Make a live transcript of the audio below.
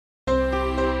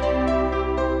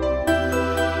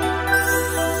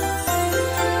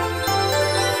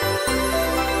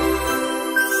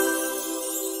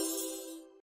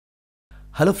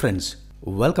Hello friends,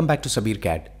 welcome back to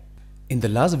CAD. In the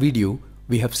last video,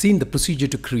 we have seen the procedure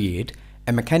to create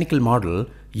a mechanical model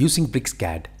using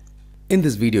BricsCAD. In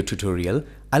this video tutorial,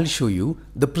 I'll show you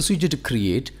the procedure to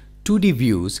create 2D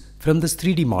views from this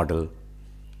 3D model.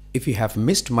 If you have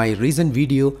missed my recent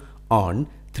video on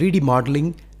 3D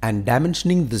modeling and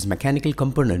dimensioning this mechanical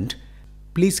component,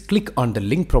 please click on the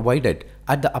link provided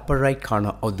at the upper right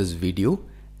corner of this video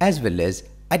as well as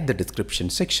at the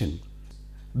description section.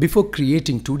 Before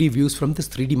creating 2D views from this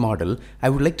 3D model, I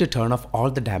would like to turn off all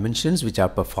the dimensions which are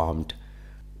performed.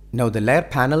 Now the layer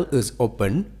panel is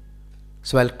open,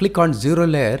 so I'll click on 0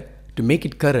 layer to make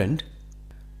it current.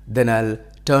 Then I'll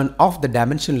turn off the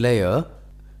dimension layer.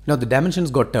 Now the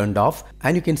dimensions got turned off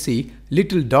and you can see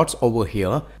little dots over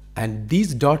here, and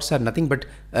these dots are nothing but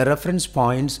reference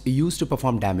points used to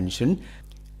perform dimension,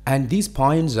 and these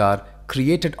points are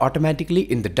created automatically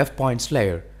in the def points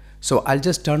layer. So I'll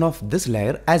just turn off this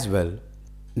layer as well.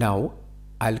 Now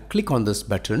I'll click on this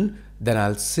button, then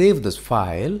I'll save this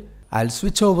file. I'll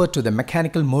switch over to the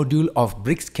mechanical module of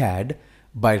BricsCAD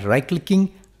by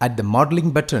right-clicking at the modeling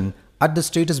button at the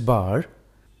status bar.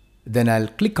 Then I'll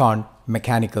click on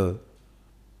mechanical.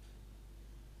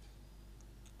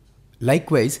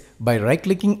 Likewise, by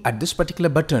right-clicking at this particular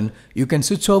button, you can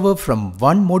switch over from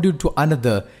one module to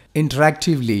another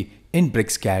interactively in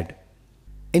BricsCAD.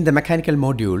 In the mechanical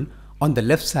module, on the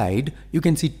left side, you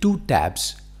can see two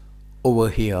tabs. Over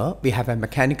here, we have a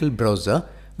mechanical browser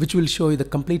which will show you the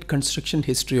complete construction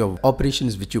history of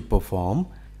operations which you perform.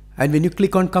 And when you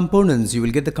click on components, you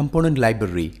will get the component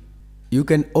library. You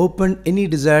can open any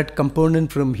desired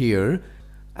component from here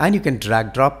and you can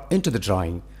drag drop into the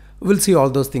drawing. We'll see all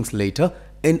those things later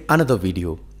in another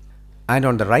video. And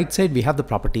on the right side, we have the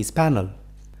properties panel.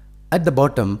 At the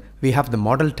bottom, we have the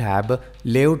model tab,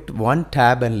 layout 1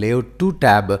 tab and layout 2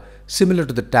 tab, similar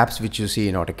to the tabs which you see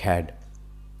in AutoCAD.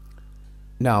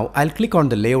 Now I'll click on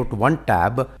the layout 1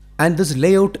 tab, and this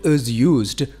layout is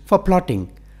used for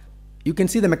plotting. You can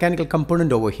see the mechanical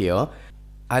component over here.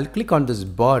 I'll click on this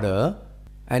border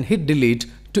and hit delete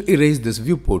to erase this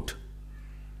viewport.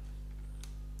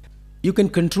 You can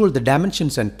control the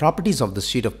dimensions and properties of this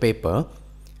sheet of paper.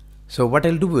 So what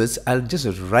I'll do is I'll just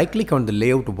right click on the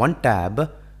layout 1 tab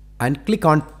and click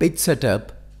on page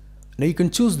setup. Now you can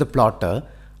choose the plotter.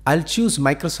 I'll choose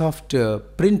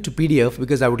Microsoft print to PDF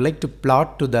because I would like to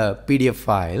plot to the PDF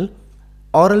file,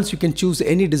 or else you can choose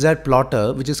any desired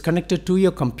plotter which is connected to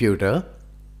your computer.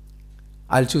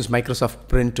 I'll choose Microsoft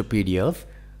print to PDF.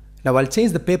 Now I'll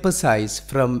change the paper size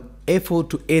from A4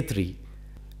 to A3.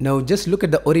 Now just look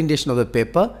at the orientation of the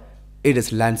paper. It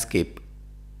is landscape.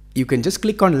 You can just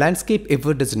click on landscape if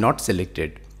it is not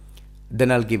selected.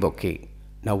 Then I'll give OK.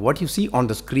 Now what you see on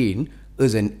the screen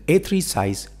is an A3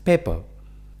 size paper.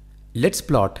 Let's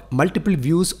plot multiple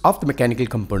views of the mechanical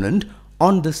component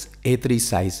on this A3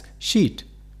 size sheet.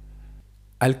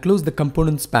 I'll close the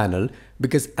components panel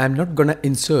because I'm not gonna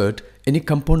insert any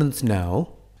components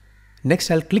now.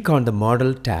 Next I'll click on the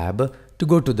model tab to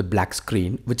go to the black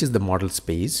screen, which is the model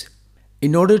space.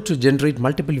 In order to generate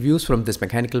multiple views from this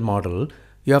mechanical model,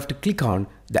 you have to click on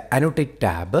the annotate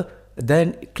tab,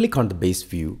 then click on the base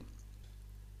view.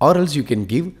 Or else you can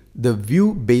give the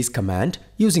view base command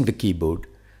using the keyboard.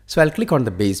 So I'll click on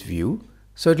the base view.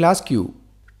 So it'll ask you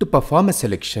to perform a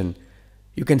selection.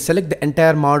 You can select the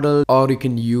entire model, or you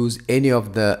can use any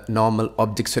of the normal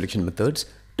object selection methods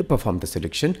to perform the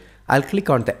selection. I'll click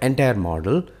on the entire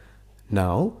model.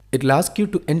 Now it'll ask you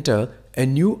to enter a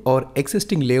new or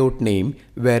existing layout name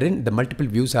wherein the multiple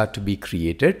views are to be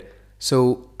created.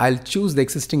 So I'll choose the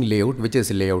existing layout, which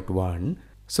is layout 1.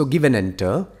 So give an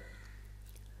enter.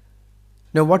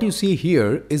 Now what you see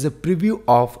here is a preview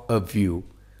of a view.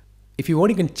 If you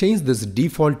want, you can change this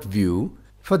default view.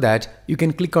 For that, you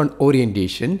can click on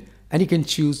orientation and you can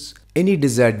choose any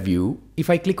desired view. If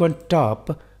I click on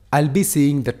top, I'll be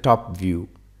seeing the top view.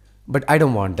 But I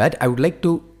don't want that. I would like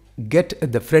to get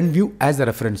the front view as a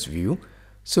reference view.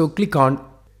 So click on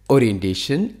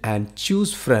orientation and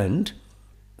choose front.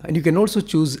 And you can also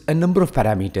choose a number of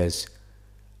parameters.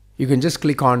 You can just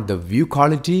click on the view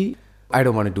quality. I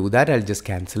don't want to do that. I'll just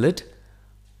cancel it.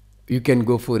 You can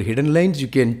go for hidden lines. You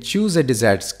can choose a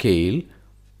desired scale.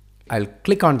 I'll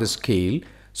click on the scale.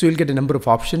 So you'll get a number of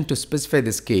options to specify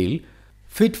the scale.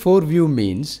 Fit for view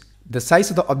means the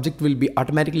size of the object will be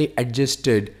automatically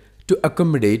adjusted to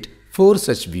accommodate 4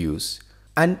 such views.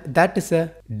 And that is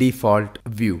a default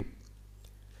view.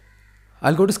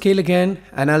 I'll go to scale again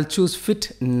and I'll choose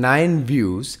fit 9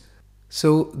 views.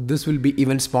 So this will be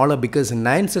even smaller because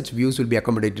 9 such views will be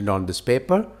accommodated on this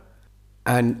paper.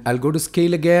 And I'll go to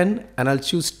scale again and I'll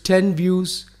choose 10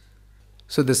 views.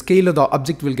 So the scale of the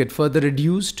object will get further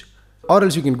reduced, or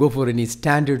else you can go for any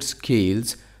standard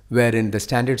scales wherein the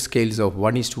standard scales of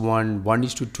 1:1,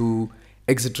 1:2,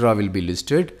 etc. will be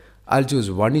listed. I'll choose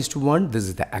 1:1. This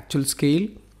is the actual scale.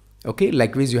 Okay,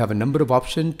 likewise you have a number of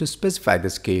options to specify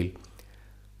the scale.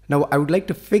 Now I would like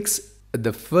to fix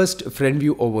the first front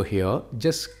view over here.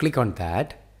 Just click on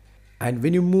that, and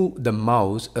when you move the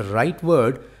mouse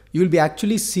rightward, you will be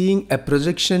actually seeing a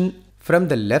projection from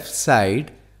the left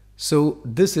side. So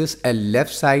this is a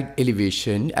left side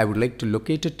elevation. I would like to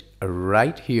locate it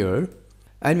right here,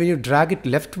 and when you drag it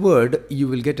leftward, you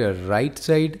will get a right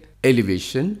side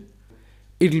elevation.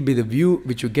 It will be the view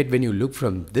which you get when you look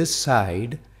from this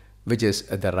side, which is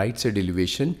the right side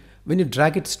elevation. When you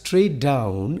drag it straight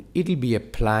down, it will be a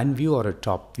plan view or a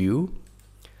top view.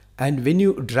 And when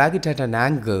you drag it at an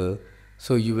angle,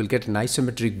 so you will get an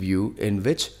isometric view in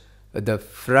which the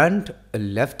front,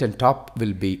 left and top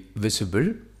will be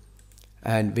visible.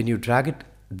 And when you drag it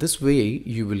this way,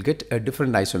 you will get a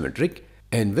different isometric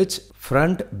in which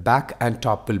front, back and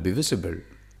top will be visible.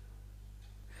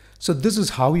 So this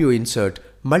is how you insert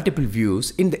multiple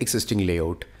views in the existing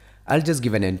layout. I'll just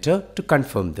give an enter to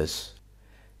confirm this.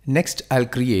 Next, I'll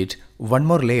create one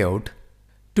more layout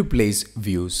to place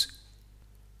views.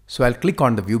 So I'll click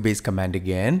on the view base command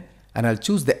again, and I'll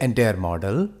choose the entire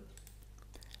model.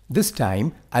 This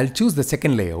time, I'll choose the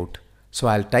second layout. So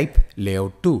I'll type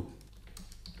layout 2.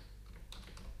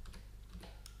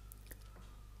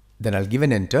 Then I'll give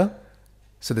an enter.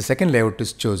 So the second layout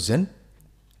is chosen.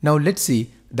 Now let's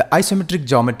see the isometric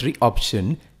geometry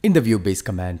option in the view base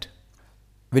command.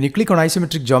 When you click on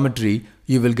isometric geometry,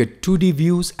 you will get 2D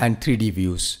views and 3D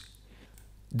views.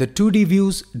 The 2D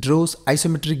views draws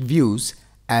isometric views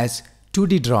as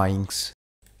 2D drawings,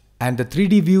 and the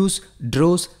 3D views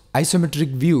draws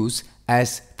isometric views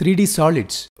as 3D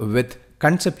solids with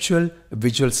conceptual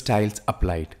visual styles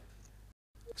applied.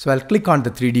 So I'll click on the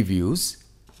 3D views,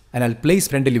 and I'll place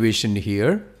front elevation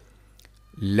here,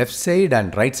 left side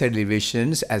and right side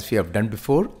elevations as we have done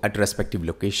before at respective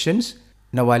locations.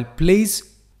 Now I'll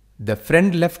place the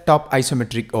front left top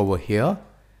isometric over here,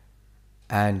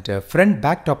 and front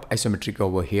back top isometric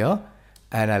over here,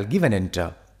 and I'll give an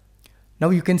enter. Now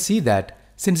you can see that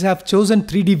since I have chosen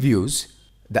 3D views,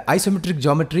 the isometric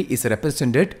geometry is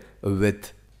represented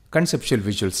with conceptual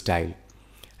visual style,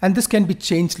 and this can be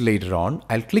changed later on.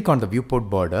 I'll click on the viewport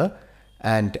border,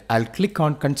 and I'll click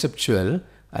on conceptual,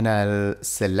 and I'll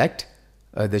select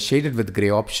the shaded with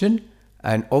gray option,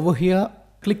 and over here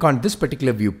click on this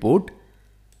particular viewport,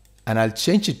 and I'll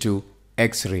change it to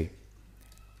X-ray.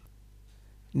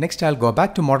 Next, I'll go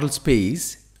back to model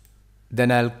space.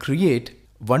 Then I'll create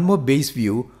one more base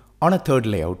view on a third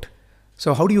layout.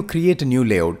 So how do you create a new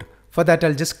layout? For that,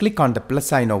 I'll just click on the plus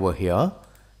sign over here,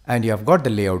 and you have got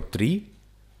the layout 3.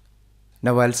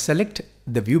 Now I'll select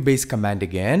the view base command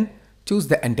again, choose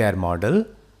the entire model,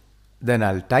 then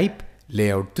I'll type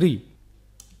layout 3.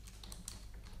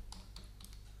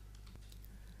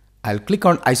 I'll click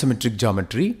on isometric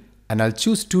geometry, and I'll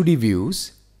choose 2D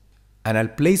views, and I'll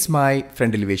place my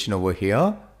front elevation over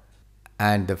here,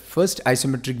 and the first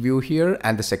isometric view here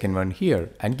and the second one here,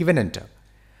 and give an enter.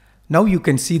 Now you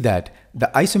can see that the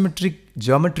isometric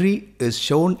geometry is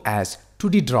shown as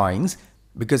 2D drawings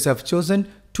because I've chosen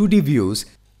 2D views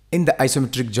in the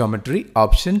isometric geometry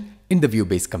option in the view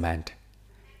base command.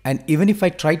 And even if I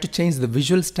try to change the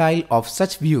visual style of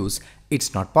such views,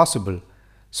 it's not possible.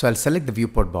 So I'll select the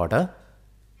viewport border,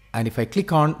 and if I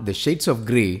click on the shades of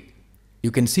gray, you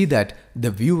can see that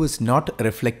the view is not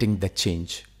reflecting the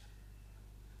change.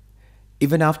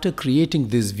 Even after creating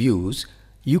these views,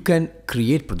 you can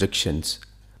create projections.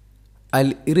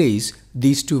 I'll erase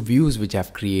these two views which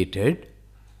I've created.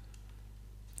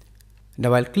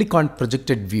 Now I'll click on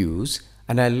projected views,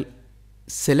 and I'll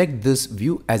select this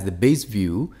view as the base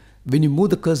view. When you move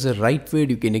the cursor rightward,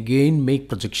 you can again make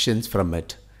projections from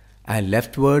it, and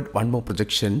leftward one more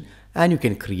projection, and you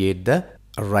can create the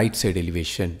right side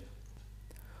elevation.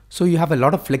 So you have a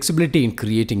lot of flexibility in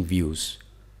creating views.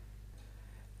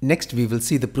 Next, we will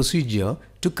see the procedure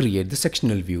to create the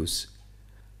sectional views.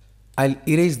 I'll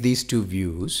erase these two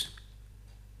views,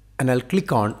 and I'll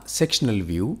click on sectional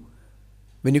view.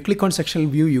 When you click on sectional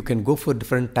view, you can go for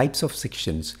different types of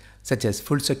sections such as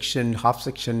full section, half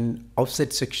section,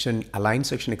 offset section, align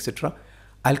section, etc.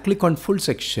 I'll click on full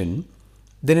section.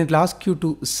 Then it'll ask you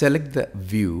to select the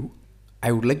view.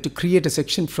 I would like to create a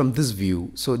section from this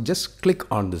view, so just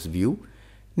click on this view.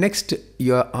 Next,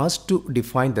 you are asked to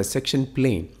define the section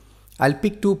plane. I'll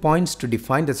pick 2 points to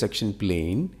define the section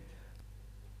plane.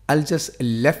 I'll just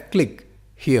left click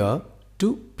here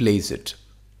to place it.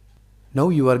 Now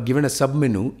you are given a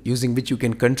submenu using which you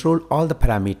can control all the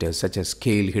parameters such as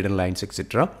scale, hidden lines,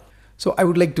 etc. So I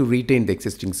would like to retain the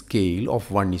existing scale of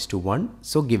 1:1,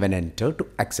 so give an enter to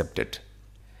accept it.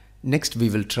 Next we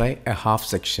will try a half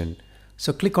section.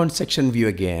 So click on section view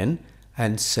again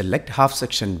and select half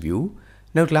section view.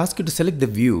 Now it will ask you to select the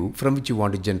view from which you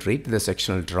want to generate the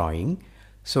sectional drawing.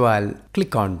 So I'll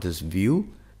click on this view.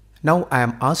 Now I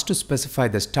am asked to specify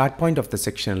the start point of the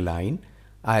sectional line.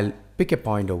 I'll pick a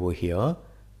point over here,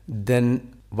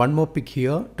 then one more pick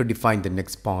here to define the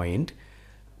next point,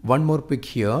 one more pick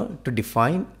here to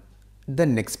define the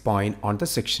next point on the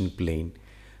section plane.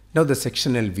 Now the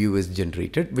sectional view is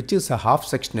generated, which is a half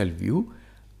sectional view,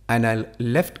 and I'll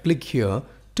left click here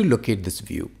to locate this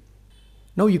view.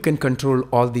 Now you can control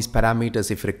all these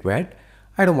parameters if required.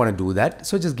 I don't want to do that,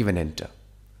 so just give an enter.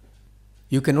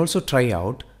 You can also try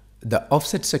out the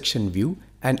offset section view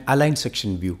and align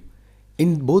section view.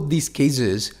 In both these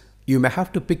cases, you may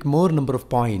have to pick more number of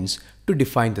points to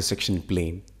define the section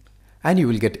plane, and you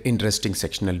will get interesting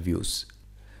sectional views.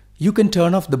 You can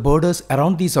turn off the borders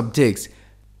around these objects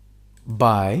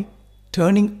by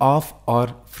turning off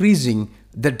or freezing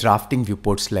the drafting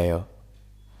viewports layer.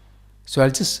 So I'll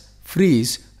just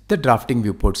freeze the drafting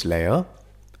viewports layer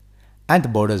and the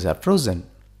borders are frozen.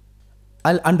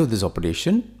 I'll undo this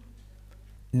operation.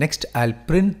 Next I'll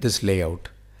print this layout.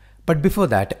 But before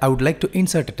that, I would like to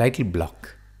insert a title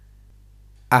block.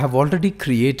 I have already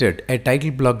created a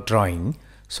title block drawing,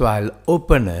 so I'll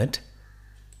open it.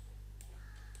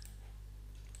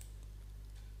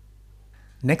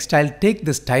 Next, I'll take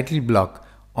this title block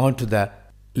onto the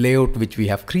layout which we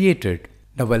have created.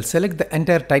 Now I'll select the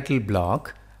entire title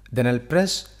block, then I'll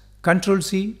press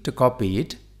Ctrl+C to copy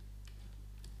it.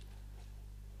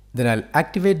 Then I'll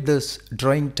activate this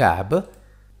drawing tab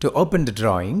to open the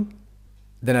drawing.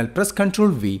 Then I'll press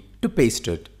Ctrl+V to paste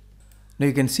it. Now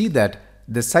you can see that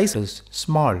the size is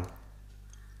small.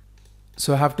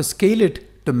 So I have to scale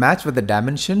it to match with the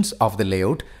dimensions of the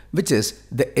layout, which is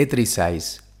the A3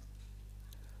 size.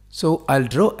 So I'll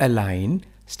draw a line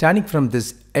starting from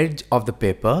this edge of the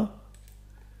paper.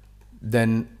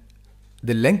 Then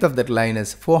the length of that line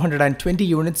is 420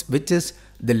 units, which is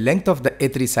the length of the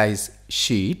A3 size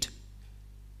sheet.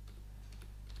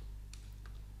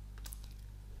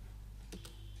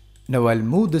 Now I'll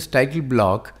move this title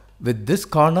block with this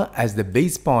corner as the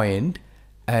base point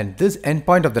and this end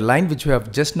point of the line which we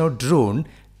have just now drawn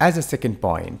as a second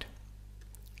point.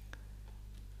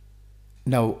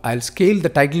 Now I'll scale the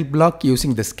title block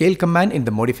using the scale command in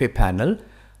the modify panel.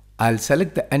 I'll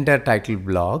select the entire title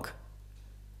block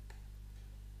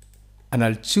and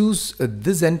I'll choose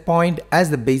this endpoint as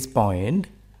the base point.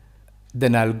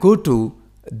 Then I'll go to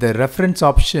the reference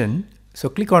option. So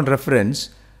click on reference.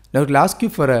 Now it will ask you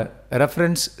for a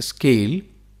reference scale.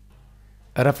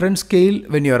 A reference scale,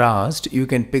 when you're asked, you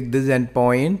can pick this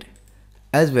endpoint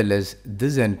as well as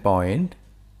this endpoint.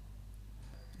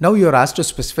 Now you're asked to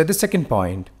specify the second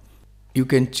point. You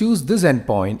can choose this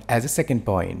endpoint as a second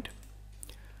point.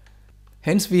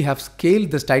 Hence we have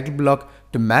scaled this title block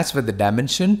to match with the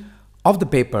dimension of the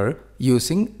paper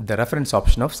using the reference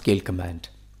option of scale command.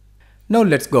 Now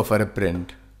let's go for a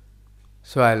print.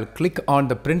 So I'll click on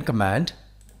the print command.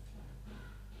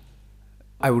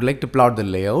 I would like to plot the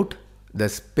layout.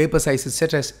 The paper size is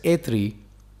set as A3.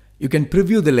 You can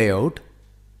preview the layout.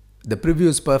 The preview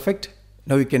is perfect.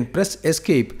 Now you can press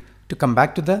escape to come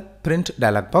back to the print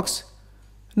dialog box.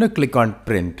 Now click on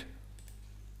print.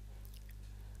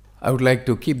 I would like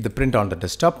to keep the print on the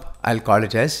desktop. I'll call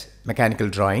it as mechanical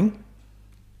drawing.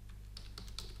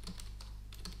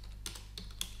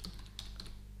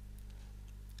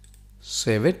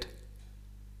 Save it.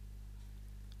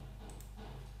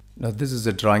 Now this is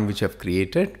a drawing which I've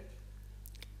created.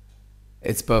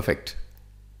 It's perfect.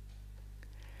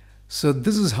 So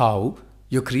this is how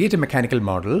you create a mechanical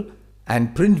model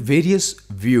and print various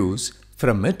views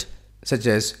from it, such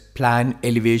as plan,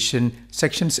 elevation,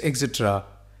 sections, etc.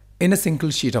 in a single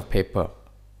sheet of paper.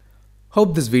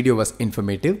 Hope this video was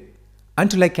informative.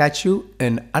 Until I catch you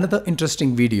in another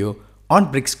interesting video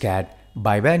on BricsCAD,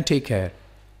 bye bye and take care.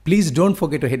 Please don't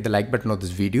forget to hit the like button of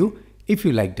this video if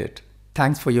you liked it.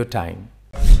 Thanks for your time.